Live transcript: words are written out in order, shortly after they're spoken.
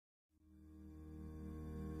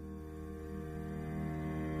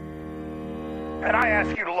And I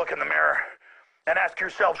ask you to look in the mirror and ask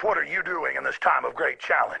yourselves, what are you doing in this time of great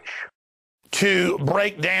challenge? To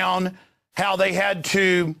break down how they had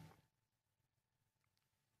to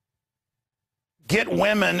get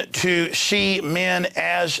women to see men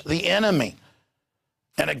as the enemy.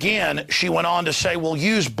 And again, she went on to say, we'll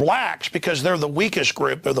use blacks because they're the weakest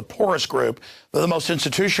group, they're the poorest group, they're the most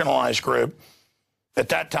institutionalized group. At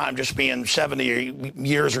that time, just being 70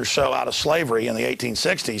 years or so out of slavery in the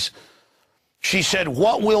 1860s. She said,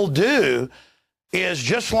 what we'll do is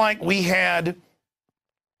just like we had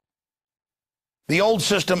the old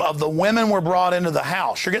system of the women were brought into the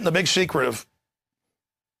house. You're getting the big secret of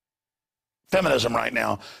feminism right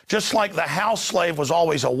now. Just like the house slave was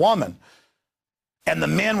always a woman and the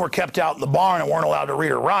men were kept out in the barn and weren't allowed to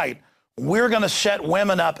read or write, we're going to set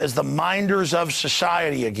women up as the minders of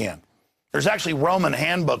society again. There's actually Roman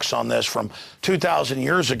handbooks on this from 2,000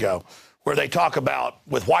 years ago where they talk about,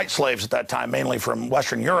 with white slaves at that time, mainly from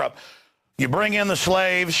Western Europe, you bring in the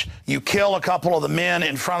slaves, you kill a couple of the men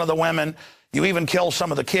in front of the women, you even kill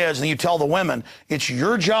some of the kids, and you tell the women, it's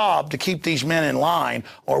your job to keep these men in line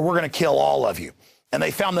or we're going to kill all of you. And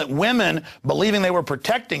they found that women, believing they were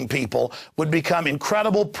protecting people, would become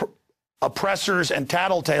incredible oppressors and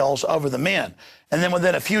tattletales over the men. And then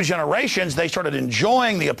within a few generations, they started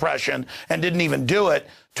enjoying the oppression and didn't even do it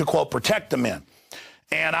to, quote, protect the men.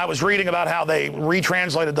 And I was reading about how they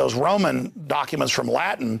retranslated those Roman documents from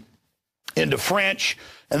Latin into French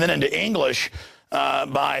and then into English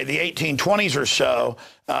by the 1820s or so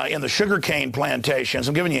in the sugarcane plantations.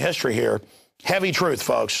 I'm giving you history here. Heavy truth,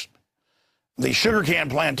 folks. The sugarcane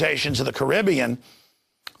plantations of the Caribbean,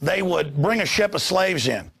 they would bring a ship of slaves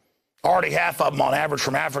in. Already half of them on average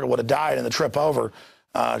from Africa would have died in the trip over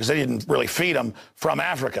because they didn't really feed them from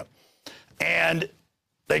Africa. And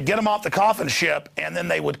they'd get them off the coffin ship, and then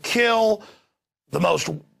they would kill the most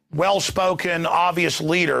well-spoken, obvious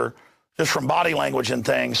leader, just from body language and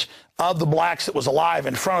things, of the blacks that was alive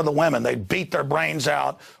in front of the women. They'd beat their brains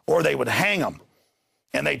out, or they would hang them.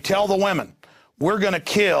 And they'd tell the women, we're going to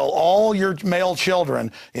kill all your male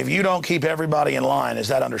children if you don't keep everybody in line. Is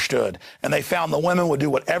that understood? And they found the women would do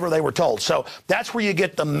whatever they were told. So that's where you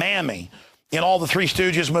get the mammy in all the Three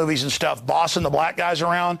Stooges movies and stuff, bossing the black guys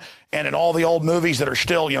around, and in all the old movies that are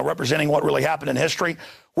still, representing what really happened in history,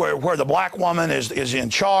 where the black woman is in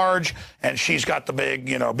charge, and she's got the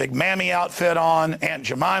big mammy outfit on, Aunt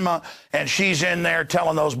Jemima, and she's in there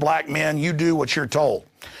telling those black men, you do what you're told.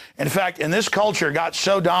 In fact, in this culture, got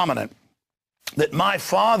so dominant that my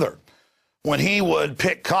father, when he would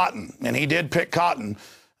pick cotton, and he did pick cotton,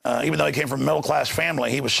 even though he came from a middle-class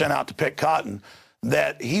family, he was sent out to pick cotton,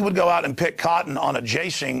 that he would go out and pick cotton on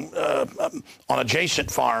adjacent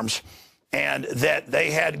farms, and that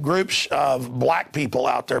they had groups of black people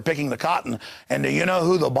out there picking the cotton. And do you know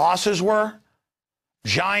who the bosses were?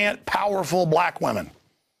 Giant, powerful black women.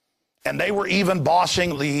 And they were even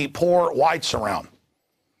bossing the poor whites around.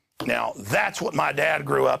 Now, that's what my dad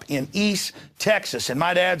grew up in East Texas. And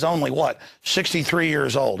my dad's only, 63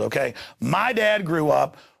 years old, okay? My dad grew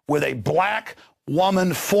up with a black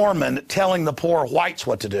woman foreman telling the poor whites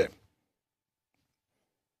what to do.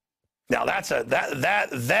 Now that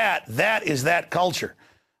is that culture,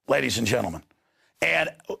 ladies and gentlemen. And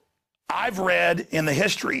I've read in the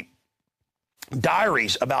history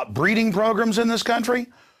diaries about breeding programs in this country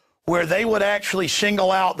where they would actually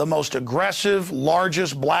single out the most aggressive,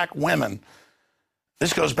 largest black women.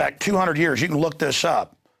 This goes back 200 years. You can look this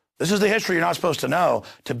up. This is the history you're not supposed to know,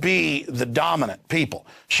 to be the dominant people.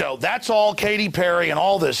 So that's all Katy Perry and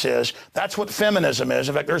all this is. That's what feminism is.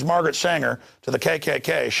 In fact, there's Margaret Sanger to the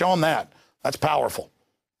KKK. Show them that. That's powerful.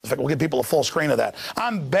 In fact, we'll give people a full screen of that.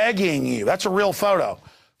 I'm begging you, that's a real photo,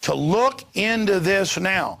 to look into this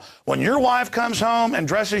now. When your wife comes home and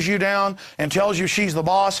dresses you down and tells you she's the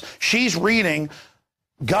boss, she's reading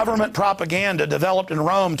government propaganda developed in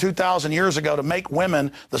Rome 2,000 years ago to make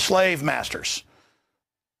women the slave masters.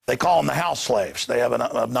 They call them the house slaves. They have an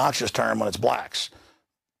obnoxious term when it's blacks.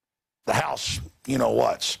 The house,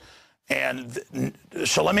 you-know-whats. And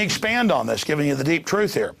so let me expand on this, giving you the deep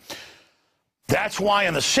truth here. That's why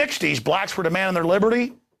in the 60s, blacks were demanding their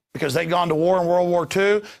liberty because they'd gone to war in World War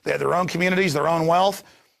II. They had their own communities, their own wealth.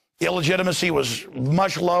 Illegitimacy was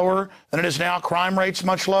much lower than it is now. Crime rates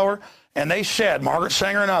much lower. And they said, Margaret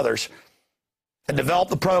Sanger and others had developed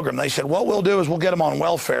the program. They said, what we'll do is we'll get them on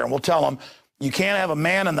welfare and we'll tell them, you can't have a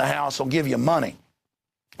man in the house who'll give you money.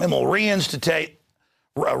 And we'll reinstitute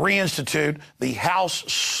the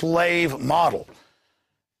house slave model.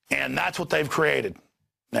 And that's what they've created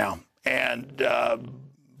now. And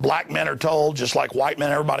Black men are told, just like white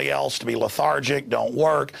men, everybody else, to be lethargic, don't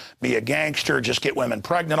work, be a gangster, just get women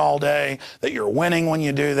pregnant all day, that you're winning when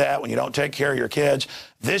you do that, when you don't take care of your kids.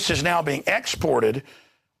 This is now being exported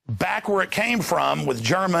back where it came from with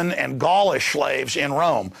German and Gaulish slaves in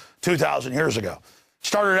Rome 2,000 years ago.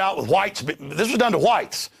 Started out with whites. This was done to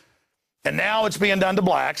whites. And now it's being done to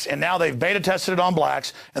blacks, and now they've beta tested it on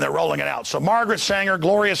blacks, and they're rolling it out. So Margaret Sanger,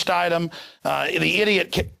 Gloria Steinem, the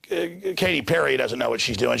idiot Katy Perry doesn't know what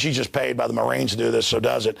she's doing. She's just paid by the Marines to do this, so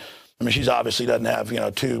does it. I mean, she's obviously doesn't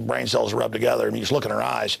have, two brain cells rubbed together. I mean, just look in her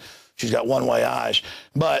eyes. She's got one-way eyes.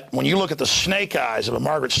 But when you look at the snake eyes of a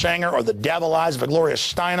Margaret Sanger or the devil eyes of a Gloria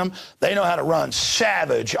Steinem, they know how to run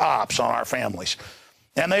savage ops on our families.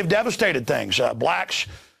 And they've devastated things. Blacks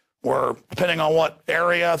were, depending on what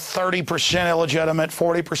area, 30% illegitimate,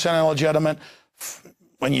 40% illegitimate.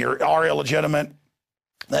 When you are illegitimate,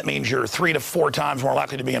 that means you're 3 to 4 times more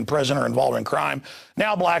likely to be in prison or involved in crime.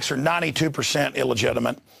 Now blacks are 92%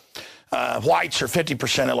 illegitimate. Whites are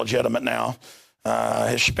 50% illegitimate now.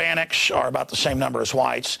 Hispanics are about the same number as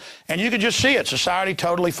whites. And you can just see it. Society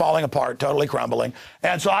totally falling apart, totally crumbling.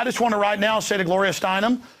 And so I just want to right now say to Gloria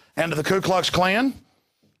Steinem and to the Ku Klux Klan,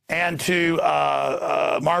 and to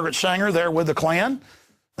Margaret Sanger there with the Klan,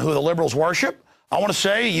 who the liberals worship, I want to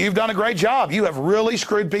say you've done a great job. You have really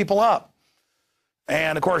screwed people up.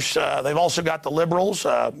 And, of course, they've also got the liberals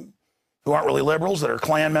who aren't really liberals that are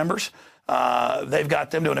Klan members. They've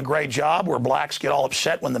got them doing a great job where blacks get all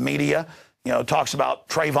upset when the media, talks about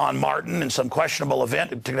Trayvon Martin and some questionable event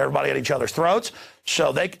to get everybody at each other's throats.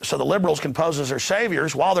 So the liberals can pose as their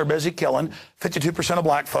saviors while they're busy killing 52% of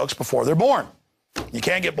black folks before they're born. You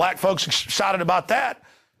can't get black folks excited about that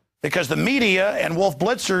because the media and Wolf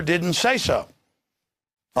Blitzer didn't say so.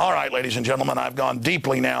 All right, ladies and gentlemen, I've gone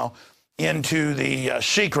deeply now into the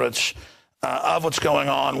secrets of what's going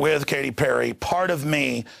on with Katy Perry. Part of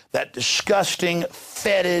me, that disgusting,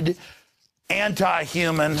 fetid,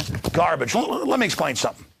 anti-human garbage. Let me explain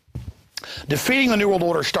something. Defeating the New World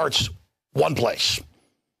Order starts one place.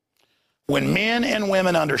 When men and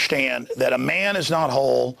women understand that a man is not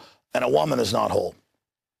whole and a woman is not whole.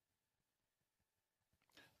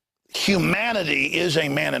 Humanity is a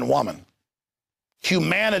man and woman.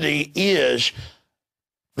 Humanity is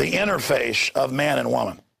the interface of man and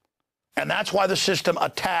woman. And that's why the system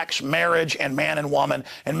attacks marriage and man and woman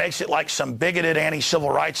and makes it like some bigoted anti-civil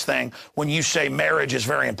rights thing when you say marriage is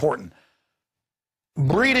very important.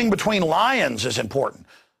 Breeding between lions is important.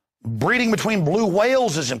 Breeding between blue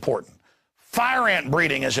whales is important. Fire ant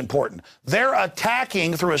breeding is important. They're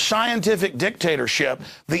attacking, through a scientific dictatorship,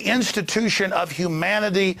 the institution of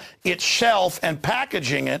humanity itself and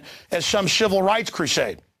packaging it as some civil rights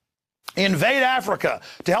crusade. Invade Africa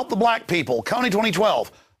to help the black people. Coney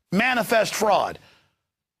 2012. Manifest fraud.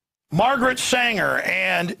 Margaret Sanger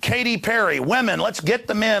and Katy Perry. Women, let's get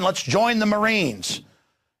the men. Let's join the Marines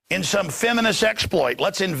in some feminist exploit.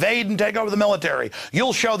 Let's invade and take over the military.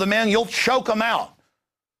 You'll show the men. You'll choke them out.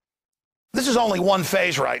 This is only one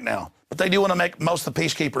phase right now, but they do want to make most of the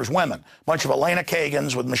peacekeepers women. A bunch of Elena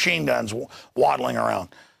Kagans with machine guns waddling around.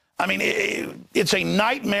 I mean, it's a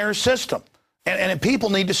nightmare system, and people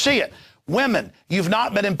need to see it. Women, you've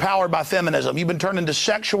not been empowered by feminism. You've been turned into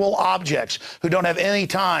sexual objects who don't have any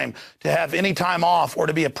time to have any time off or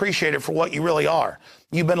to be appreciated for what you really are.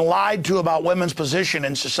 You've been lied to about women's position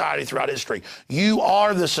in society throughout history. You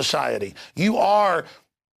are the society. You are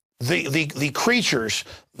the creatures,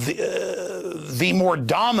 the more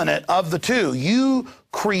dominant of the two. You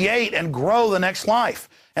create and grow the next life.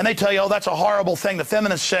 And they tell you, oh, that's a horrible thing. The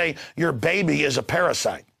feminists say your baby is a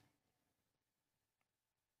parasite.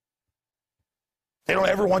 They don't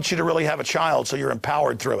ever want you to really have a child, so you're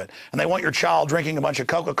empowered through it. And they want your child drinking a bunch of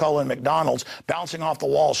Coca-Cola and McDonald's, bouncing off the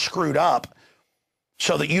wall, screwed up,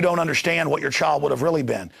 so that you don't understand what your child would have really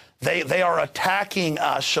been. They are attacking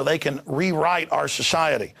us so they can rewrite our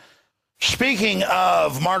society. Speaking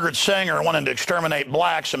of Margaret Sanger wanting to exterminate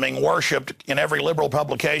blacks and being worshipped in every liberal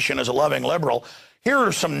publication as a loving liberal, here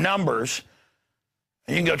are some numbers.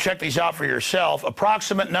 You can go check these out for yourself.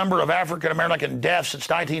 Approximate number of African-American deaths since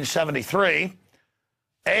 1973.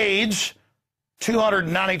 AIDS,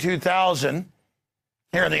 292,000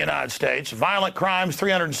 here in the United States. Violent crimes,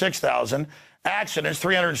 306,000. Accidents,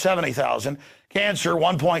 370,000. Cancer,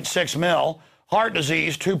 1.6 mil. Heart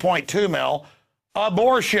disease, 2.2 mil.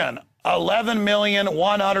 Abortion,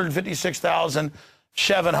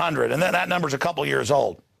 11,156,700. And then that number's a couple years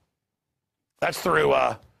old. That's through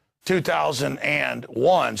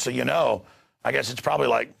 2001. So, you know, I guess it's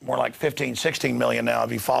probably more like 15, 16 million now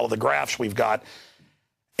if you follow the graphs we've got.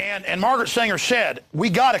 And Margaret Sanger said, we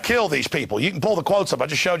got to kill these people. You can pull the quotes up. I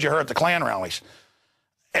just showed you her at the Klan rallies.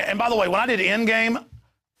 And by the way, when I did Endgame,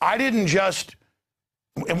 I didn't just,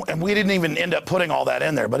 and we didn't even end up putting all that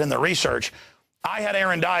in there, but in the research, I had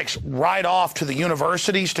Aaron Dykes write off to the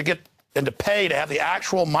universities to get and to pay to have the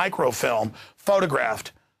actual microfilm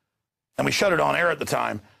photographed, and we showed it on air at the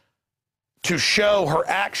time, to show her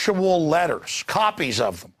actual letters, copies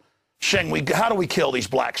of them, saying, how do we kill these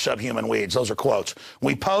black subhuman weeds? Those are quotes.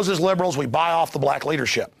 We pose as liberals, we buy off the black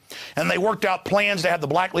leadership. And they worked out plans to have the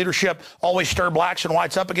black leadership always stir blacks and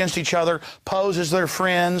whites up against each other, pose as their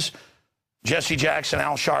friends. Jesse Jackson,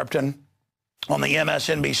 Al Sharpton on the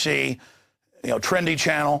MSNBC, trendy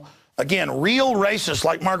channel. Again, real racists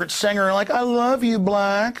like Margaret Sanger are like, I love you,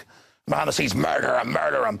 black. Behind the scenes, murder him,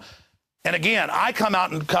 murder him. And again, I come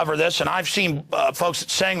out and cover this, and I've seen folks that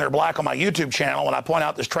saying they're black on my YouTube channel, and I point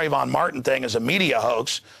out this Trayvon Martin thing is a media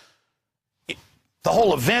hoax. The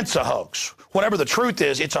whole event's a hoax. Whatever the truth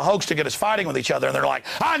is, it's a hoax to get us fighting with each other. And they're like,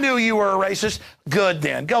 I knew you were a racist. Good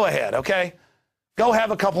then. Go ahead, okay? Go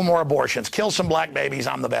have a couple more abortions. Kill some black babies.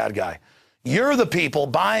 I'm the bad guy. You're the people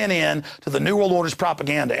buying in to the New World Order's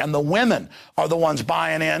propaganda, and the women are the ones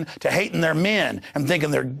buying in to hating their men and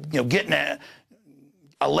thinking they're getting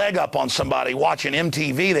a leg up on somebody watching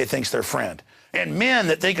MTV they think's their friend. And men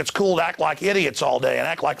that think it's cool to act like idiots all day and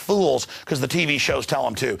act like fools because the TV shows tell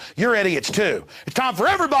them to. You're idiots too. It's time for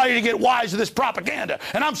everybody to get wise to this propaganda,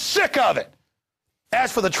 and I'm sick of it.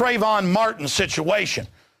 As for the Trayvon Martin situation,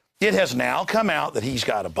 it has now come out that he's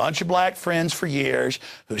got a bunch of black friends for years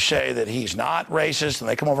who say that he's not racist, and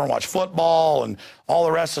they come over and watch football and all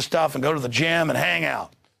the rest of the stuff and go to the gym and hang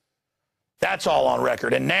out. That's all on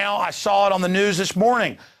record. And now I saw it on the news this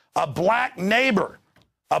morning. A black neighbor,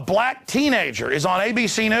 a black teenager is on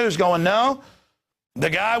ABC News going, no, the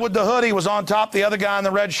guy with the hoodie was on top, the other guy in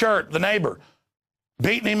the red shirt, the neighbor,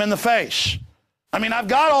 beating him in the face. I mean, I've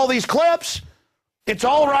got all these clips. It's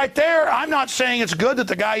all right there. I'm not saying it's good that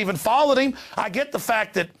the guy even followed him. I get the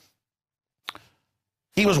fact that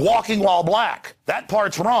he was walking while black. That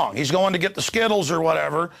part's wrong. He's going to get the Skittles or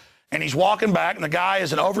whatever, and he's walking back, and the guy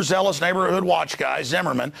is an overzealous neighborhood watch guy,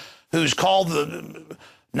 Zimmerman, who's called the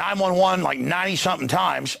 911 like 90-something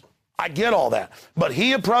times. I get all that. But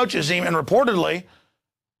he approaches him, and reportedly,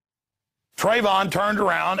 Trayvon turned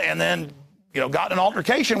around and then, got in an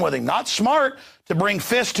altercation with him. Not smart to bring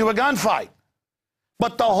fists to a gunfight.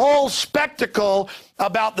 But the whole spectacle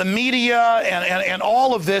about the media and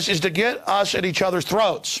all of this is to get us at each other's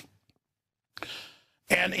throats.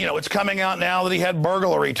 And, it's coming out now that he had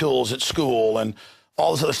burglary tools at school and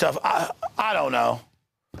all this other stuff. I don't know.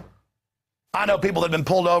 I know people that have been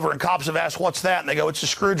pulled over and cops have asked, what's that? And they go, it's a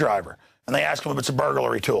screwdriver. And they ask them if it's a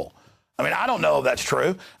burglary tool. I mean, I don't know if that's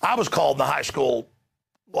true. I was called in the high school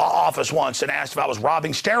office once and asked if I was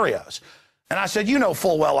robbing stereos. And I said, you know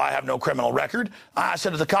full well I have no criminal record. I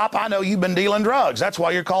said to the cop, I know you've been dealing drugs. That's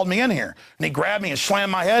why you called me in here. And he grabbed me and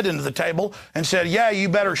slammed my head into the table and said, yeah, you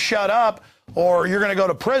better shut up or you're going to go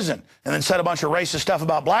to prison. And then said a bunch of racist stuff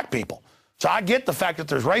about black people. So I get the fact that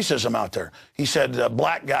there's racism out there. He said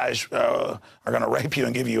black guys are going to rape you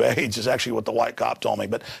and give you AIDS is actually what the white cop told me.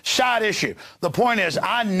 But side issue. The point is,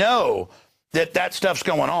 I know that that stuff's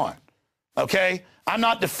going on. Okay? I'm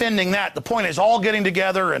not defending that. The point is all getting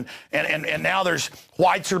together, and now there's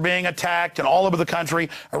whites are being attacked and all over the country.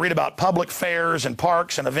 I read about public fairs and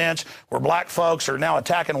parks and events where black folks are now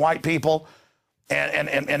attacking white people.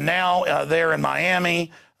 And now there in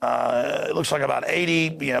Miami, it looks like about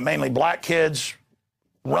 80, mainly black kids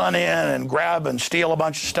run in and grab and steal a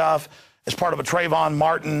bunch of stuff as part of a Trayvon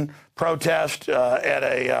Martin protest at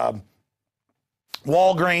a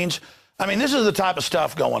Walgreens. I mean, this is the type of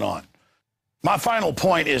stuff going on. My final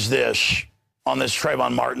point is this on this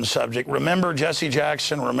Trayvon Martin subject. Remember Jesse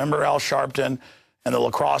Jackson, remember Al Sharpton and the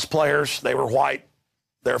lacrosse players? They were white,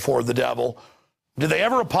 therefore the devil. Did they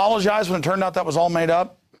ever apologize when it turned out that was all made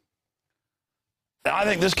up? I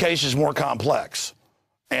think this case is more complex.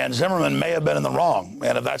 And Zimmerman may have been in the wrong.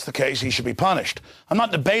 And if that's the case, he should be punished. I'm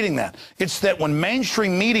not debating that. It's that when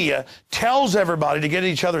mainstream media tells everybody to get at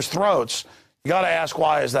each other's throats, you got to ask,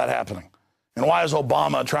 why is that happening? And why is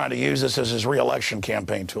Obama trying to use this as his re-election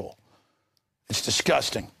campaign tool? It's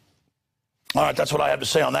disgusting. All right, that's what I have to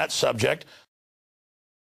say on that subject.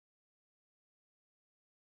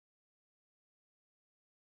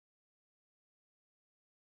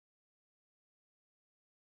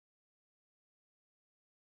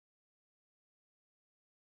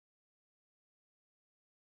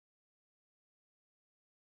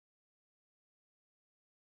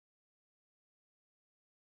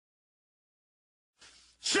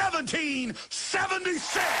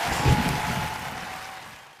 $17.76.